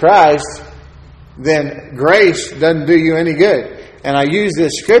Jesus Christ, then grace doesn't do you any good. And I use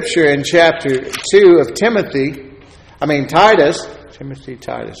this scripture in chapter 2 of Titus.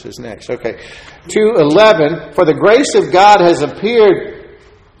 Titus is next. Okay. 2:11. For the grace of God has appeared,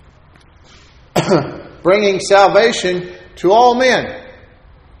 bringing salvation to all men.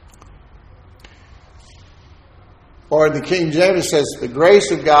 Or the King James says, the grace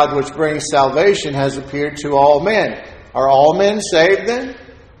of God which brings salvation has appeared to all men. Are all men saved then?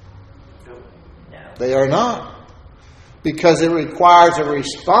 No. They are not. Because it requires a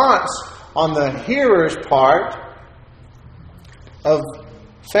response on the hearer's part of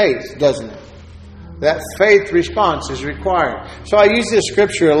faith, doesn't it? That faith response is required. So I use this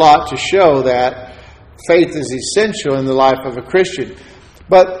scripture a lot to show that faith is essential in the life of a Christian.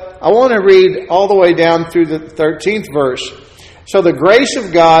 But I want to read all the way down through the 13th verse. So the grace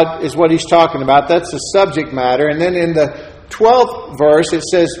of God is what he's talking about. That's the subject matter. And then in the 12th verse it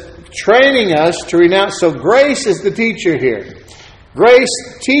says, training us to renounce. So grace is the teacher here.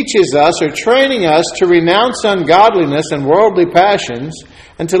 Grace teaches us, or training us, to renounce ungodliness and worldly passions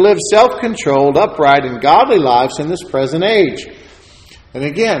and to live self-controlled, upright, and godly lives in this present age. And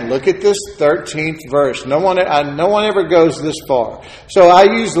again, look at this 13th verse. No one ever goes this far. So I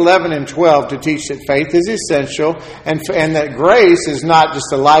use 11 and 12 to teach that faith is essential and that grace is not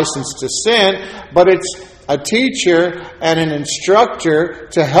just a license to sin, but it's a teacher and an instructor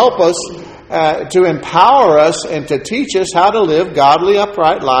to help us, to empower us and to teach us how to live godly,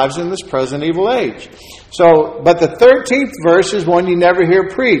 upright lives in this present evil age. So, but the 13th verse is one you never hear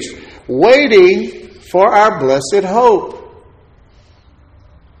preached. Waiting for our blessed hope.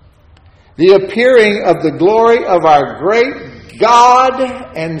 The appearing of the glory of our great God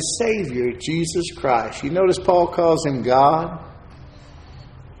and Savior, Jesus Christ. You notice Paul calls Him God?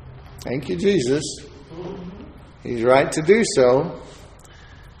 Thank you, Jesus. He's right to do so.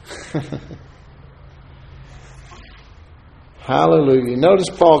 Hallelujah. Notice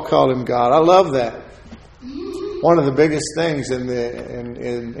Paul called Him God. I love that. One of the biggest things in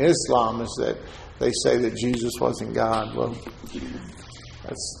Islam is that they say that Jesus wasn't God. Well,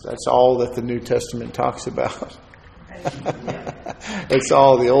 that's all that the New Testament talks about. It's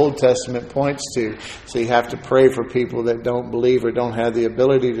all the Old Testament points to. So you have to pray for people that don't believe or don't have the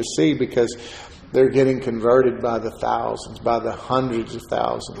ability to see, because they're getting converted by the thousands, by the hundreds of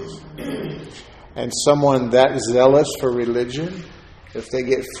thousands. And someone that zealous for religion, if they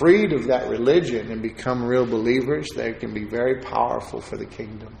get freed of that religion and become real believers, they can be very powerful for the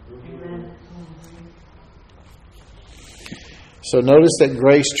kingdom. Amen. So notice that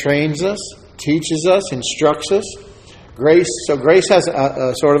grace trains us, teaches us, instructs us. Grace has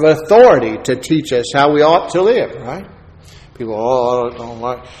a sort of authority to teach us how we ought to live, right? People,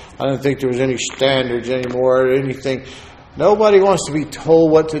 I don't think there was any standards anymore or anything. Nobody wants to be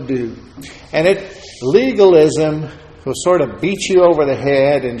told what to do. And legalism will sort of beat you over the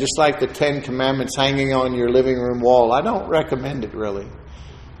head, and just like the 10 Commandments hanging on your living room wall, I don't recommend it really.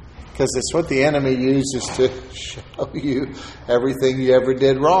 Because it's what the enemy uses to show you everything you ever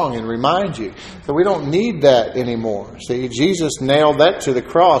did wrong and remind you. So we don't need that anymore. See, Jesus nailed that to the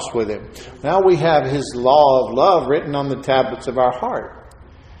cross with him. Now we have his law of love written on the tablets of our heart.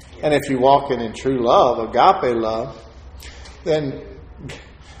 And if you walk in true love, agape love, then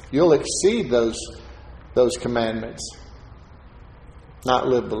you'll exceed those commandments, not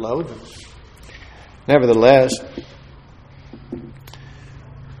live below them. Nevertheless,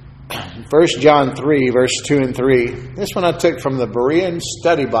 1 John 3, verse 2 and 3. This one I took from the Berean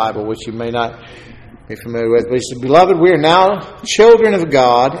Study Bible, which you may not be familiar with. But he said, "Beloved, we are now children of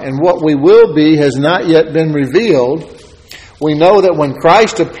God, and what we will be has not yet been revealed. We know that when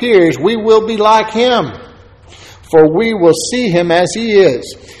Christ appears, we will be like him, for we will see him as he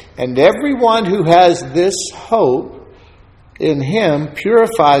is. And everyone who has this hope in him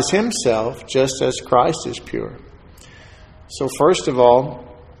purifies himself just as Christ is pure." So first of all,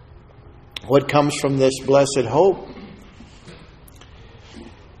 what comes from this blessed hope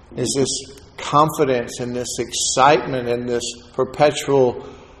is this confidence and this excitement and this perpetual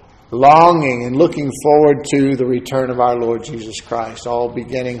longing and looking forward to the return of our Lord Jesus Christ, all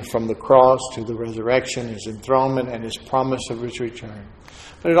beginning from the cross to the resurrection, his enthronement, and his promise of his return.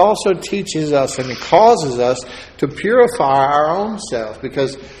 But it also teaches us and it causes us to purify our own selves,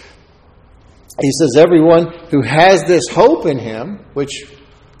 because he says everyone who has this hope in him, which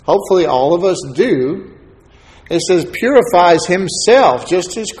hopefully all of us do, it says purifies himself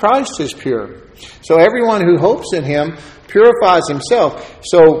just as Christ is pure. So everyone who hopes in him purifies himself.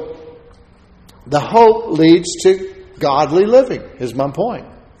 So the hope leads to godly living, is my point.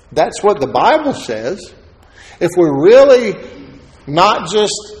 That's what the Bible says. If we're really not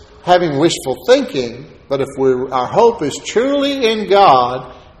just having wishful thinking, but if our hope is truly in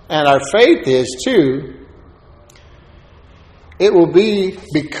God, and our faith is too, it will be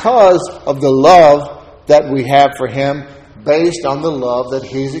because of the love that we have for him, based on the love that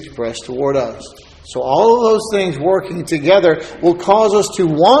he's expressed toward us. So all of those things working together will cause us to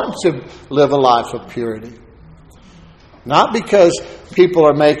want to live a life of purity. Not because people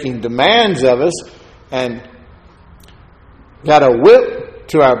are making demands of us and got a whip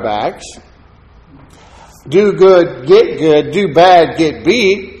to our backs. Do good, get good. Do bad, get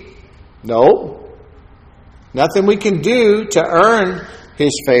beat. No. Nothing we can do to earn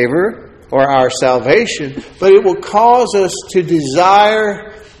his favor or our salvation, but it will cause us to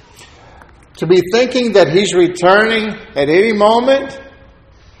desire to be thinking that he's returning at any moment.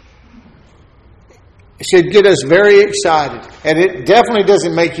 It should get us very excited. And it definitely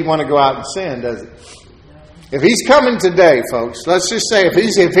doesn't make you want to go out and sin, does it? If he's coming today, folks, let's just say if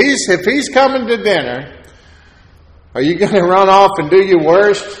he's coming to dinner, are you going to run off and do your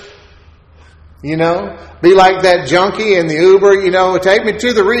worst? You know, be like that junkie in the Uber, take me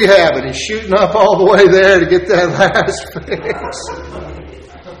to the rehab, and he's shooting up all the way there to get that last fix.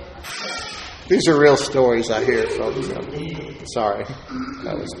 These are real stories I hear, folks. Sorry,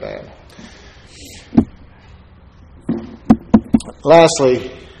 that was bad.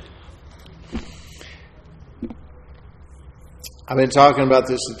 Lastly, I've been talking about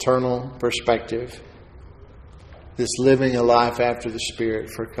this eternal perspective, this living a life after the Spirit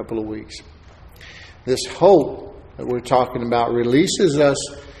for a couple of weeks. This hope that we're talking about releases us.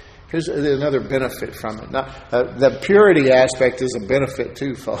 Here's another benefit from it. Now, the purity aspect is a benefit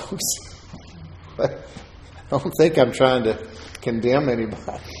too, folks. But I don't think I'm trying to condemn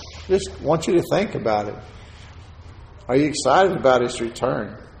anybody. Just want you to think about it. Are you excited about his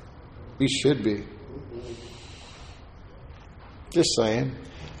return? We should be. Just saying.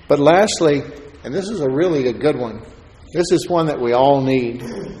 But lastly, and this is really a good one. This is one that we all need.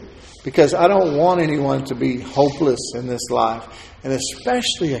 Because I don't want anyone to be hopeless in this life. And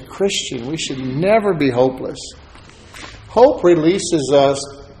especially a Christian, we should never be hopeless. Hope releases us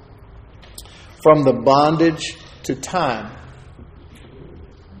from the bondage to time.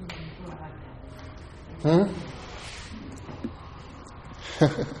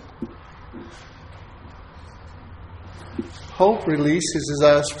 Hope releases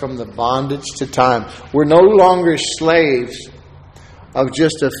us from the bondage to time. We're no longer slaves of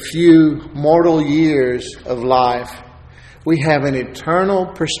just a few mortal years of life. We have an eternal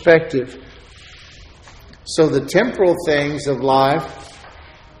perspective. So the temporal things of life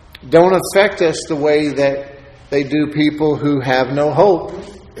don't affect us the way that they do people who have no hope.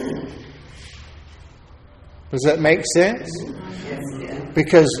 Does that make sense?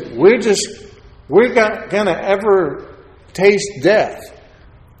 Because we're not going to ever taste death.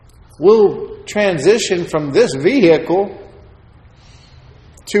 We'll transition from this vehicle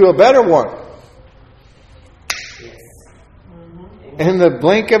to a better one in the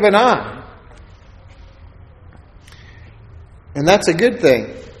blink of an eye. And that's a good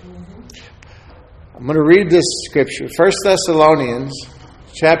thing. I'm going to read this scripture. 1 Thessalonians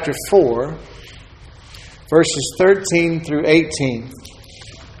chapter 4, verses 13 through 18.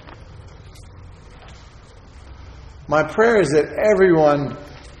 My prayer is that everyone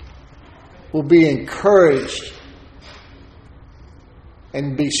will be encouraged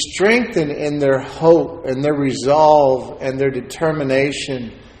and be strengthened in their hope and their resolve and their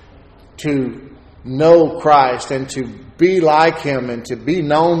determination to know Christ and to be like Him and to be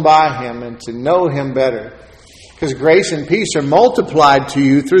known by Him and to know Him better. Because grace and peace are multiplied to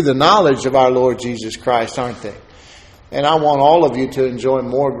you through the knowledge of our Lord Jesus Christ, aren't they? And I want all of you to enjoy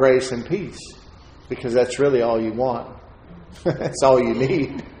more grace and peace, because that's really all you want. That's all you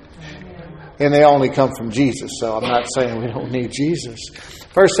need. And they only come from Jesus, so I'm not saying we don't need Jesus.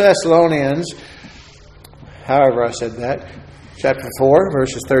 1 Thessalonians, however I said that, chapter 4,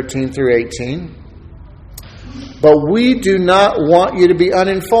 verses 13 through 18. But we do not want you to be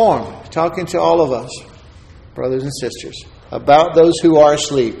uninformed, talking to all of us, brothers and sisters, about those who are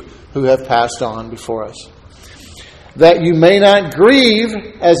asleep, who have passed on before us, that you may not grieve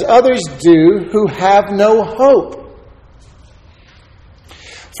as others do who have no hope.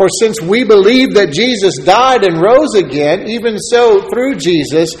 For since we believe that Jesus died and rose again, even so through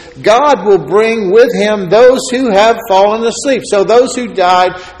Jesus, God will bring with Him those who have fallen asleep. So those who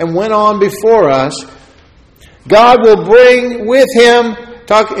died and went on before us, God will bring with Him.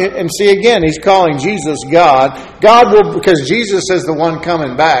 And see again, He's calling Jesus God. God will, because Jesus is the one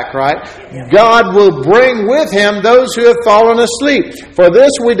coming back, right? God will bring with Him those who have fallen asleep. For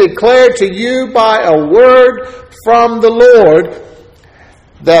this we declare to you by a word from the Lord,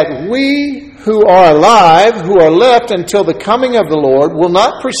 that we who are alive, who are left until the coming of the Lord, will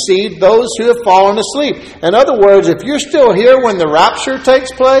not precede those who have fallen asleep. In other words, if you're still here when the rapture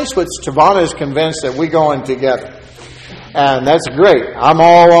takes place, which Tavana is convinced that we're going together. And that's great. I'm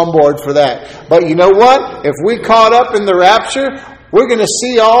all on board for that. But you know what? If we caught up in the rapture, we're going to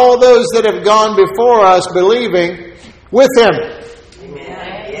see all those that have gone before us believing with Him.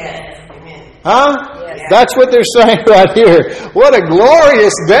 Amen. Yes. Amen. Huh? Yes. That's what they're saying right here. What a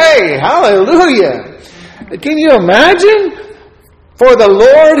glorious day. Hallelujah. Can you imagine? For the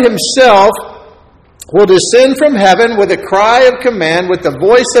Lord Himself will descend from heaven with a cry of command, with the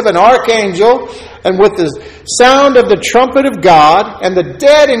voice of an archangel, and with the sound of the trumpet of God, and the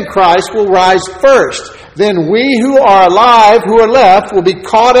dead in Christ will rise first. Then we who are alive, who are left, will be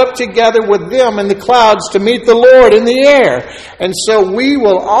caught up together with them in the clouds to meet the Lord in the air. And so we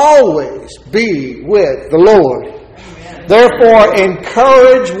will always be with the Lord. Amen. Therefore,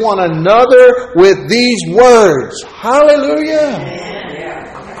 encourage one another with these words. Hallelujah. Amen.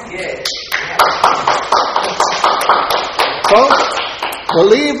 Folks,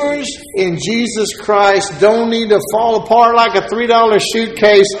 believers in Jesus Christ don't need to fall apart like a $3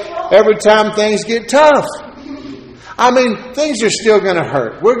 suitcase every time things get tough. I mean, things are still going to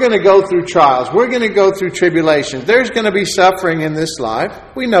hurt. We're going to go through trials. We're going to go through tribulations. There's going to be suffering in this life.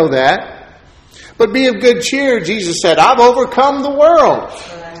 We know that. But be of good cheer, Jesus said, I've overcome the world.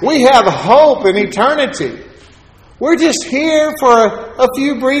 We have hope in eternity. We're just here for a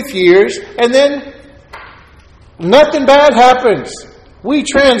few brief years, and then nothing bad happens. We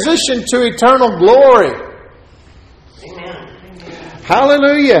transition to eternal glory. Amen.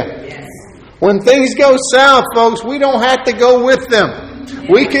 Hallelujah. Yes. When things go south, folks, we don't have to go with them.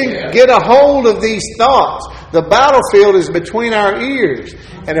 We can get a hold of these thoughts. The battlefield is between our ears.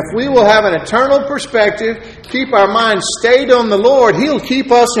 And if we will have an eternal perspective, keep our minds stayed on the Lord, He'll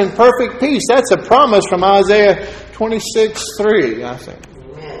keep us in perfect peace. That's a promise from Isaiah 26:3, I think.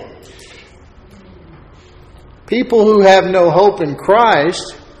 People who have no hope in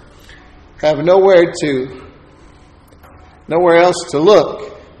Christ have nowhere else to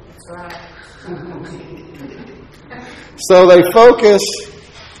look. That's right. So they focus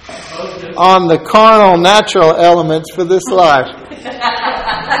on the carnal, natural elements for this life.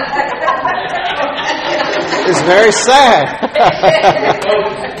 It's very sad.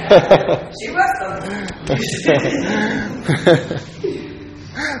 She was.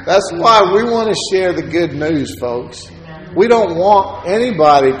 That's why we want to share the good news, folks. We don't want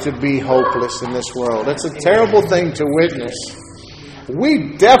anybody to be hopeless in this world. It's a terrible thing to witness.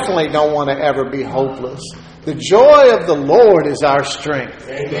 We definitely don't want to ever be hopeless. The joy of the Lord is our strength.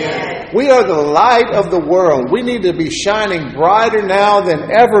 Amen. We are the light of the world. We need to be shining brighter now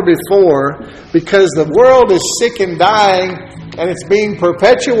than ever before because the world is sick and dying, and it's being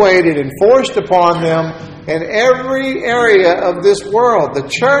perpetuated and forced upon them in every area of this world. The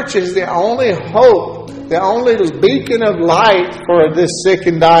church is the only hope, the only beacon of light for this sick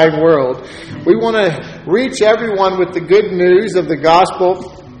and dying world. We want to reach everyone with the good news of the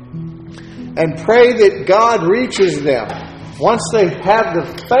gospel and pray that God reaches them. Once they have the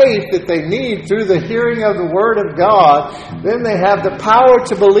faith that they need through the hearing of the Word of God, then they have the power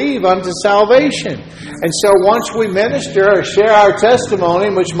to believe unto salvation. And so once we minister or share our testimony,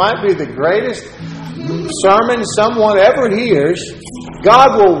 which might be the greatest sermon someone ever hears,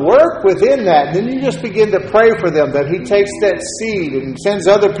 God will work within that. Then you just begin to pray for them that He takes that seed and sends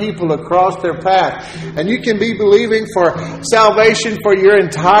other people across their path. And you can be believing for salvation for your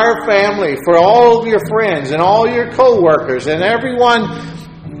entire family, for all of your friends and all your co-workers and everyone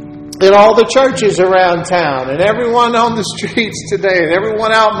in all the churches around town and everyone on the streets today and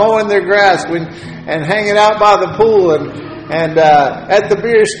everyone out mowing their grass and hanging out by the pool and at the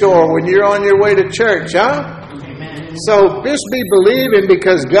beer store when you're on your way to church, huh? So just be believing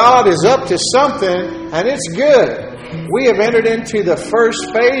because God is up to something and it's good. We have entered into the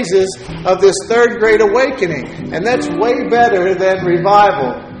first phases of this third great awakening, and that's way better than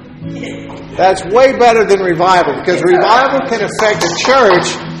revival. That's way better than revival because revival can affect a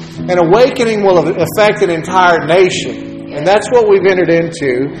church and awakening will affect an entire nation. And that's what we've entered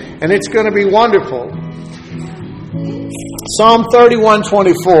into, and it's going to be wonderful. Psalm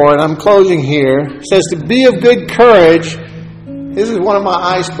 31:24, and I'm closing here, says to be of good courage. This is one of my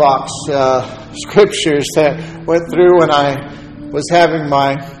icebox scriptures that went through when I was having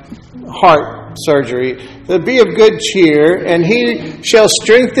my heart surgery. To be of good cheer, and He shall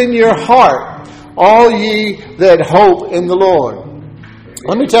strengthen your heart, all ye that hope in the Lord.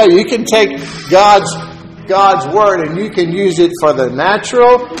 Let me tell you, you can take God's Word and you can use it for the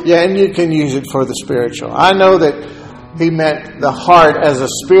natural, and you can use it for the spiritual. I know that He meant the heart as a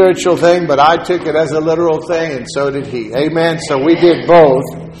spiritual thing, but I took it as a literal thing, and so did He. Amen? So we did both.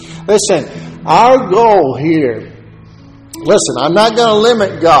 Listen, our goal here, I'm not going to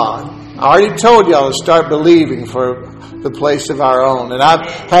limit God. I already told y'all to start believing for the place of our own. And I've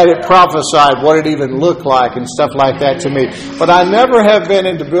had it prophesied what it even looked like and stuff like that to me. But I never have been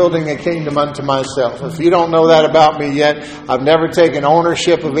into building a kingdom unto myself. If you don't know that about me yet, I've never taken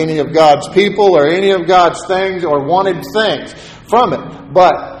ownership of any of God's people or any of God's things or wanted things from it.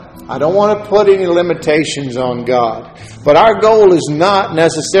 But I don't want to put any limitations on God. But our goal is not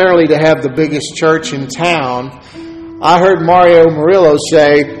necessarily to have the biggest church in town. I heard Mario Murillo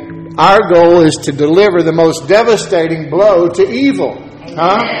say, our goal is to deliver the most devastating blow to evil.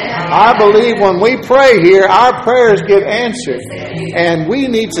 I believe when we pray here, our prayers get answered. And we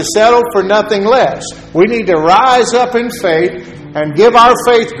need to settle for nothing less. We need to rise up in faith and give our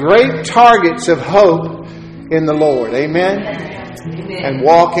faith great targets of hope in the Lord. Amen? And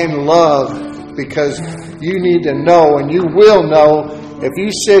walk in love, because you need to know, and you will know if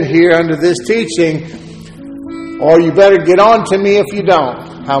you sit here under this teaching, or you better get on to me if you don't,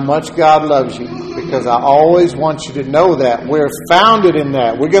 how much God loves you. Because I always want you to know that. We're founded in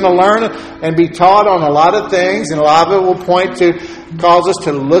that. We're going to learn and be taught on a lot of things, and a lot of it will cause us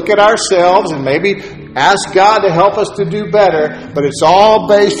to look at ourselves and maybe ask God to help us to do better. But it's all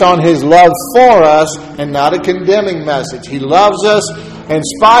based on His love for us and not a condemning message. He loves us in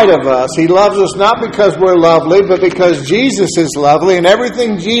spite of us. He loves us not because we're lovely, but because Jesus is lovely, and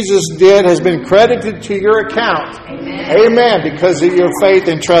everything Jesus did has been credited to your account. Amen. Because of your faith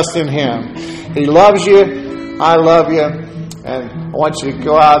and trust in Him. He loves you. I love you. And I want you to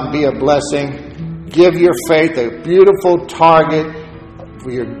go out and be a blessing. Give your faith a beautiful target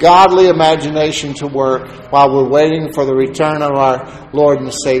for your godly imagination to work while we're waiting for the return of our Lord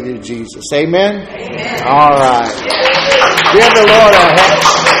and Savior Jesus. Amen? Amen. All right. Give the Lord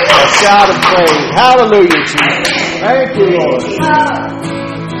a shout of praise. Hallelujah, Jesus. Thank you, Lord.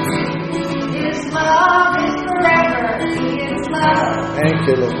 His love is forever. He is love. Thank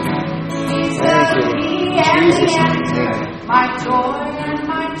you, Lord. Thank you, Lord. Jesus' name. My joy and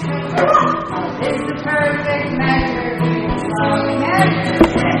my treasure is the perfect measure.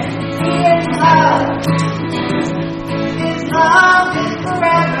 He is love. His love is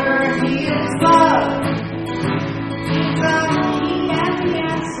forever. He is love. He's the key and the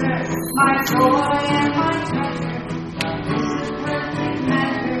answer. My joy and my treasure is the perfect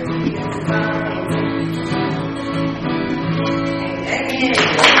measure. He is love. Amen.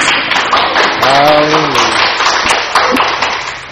 Hallelujah.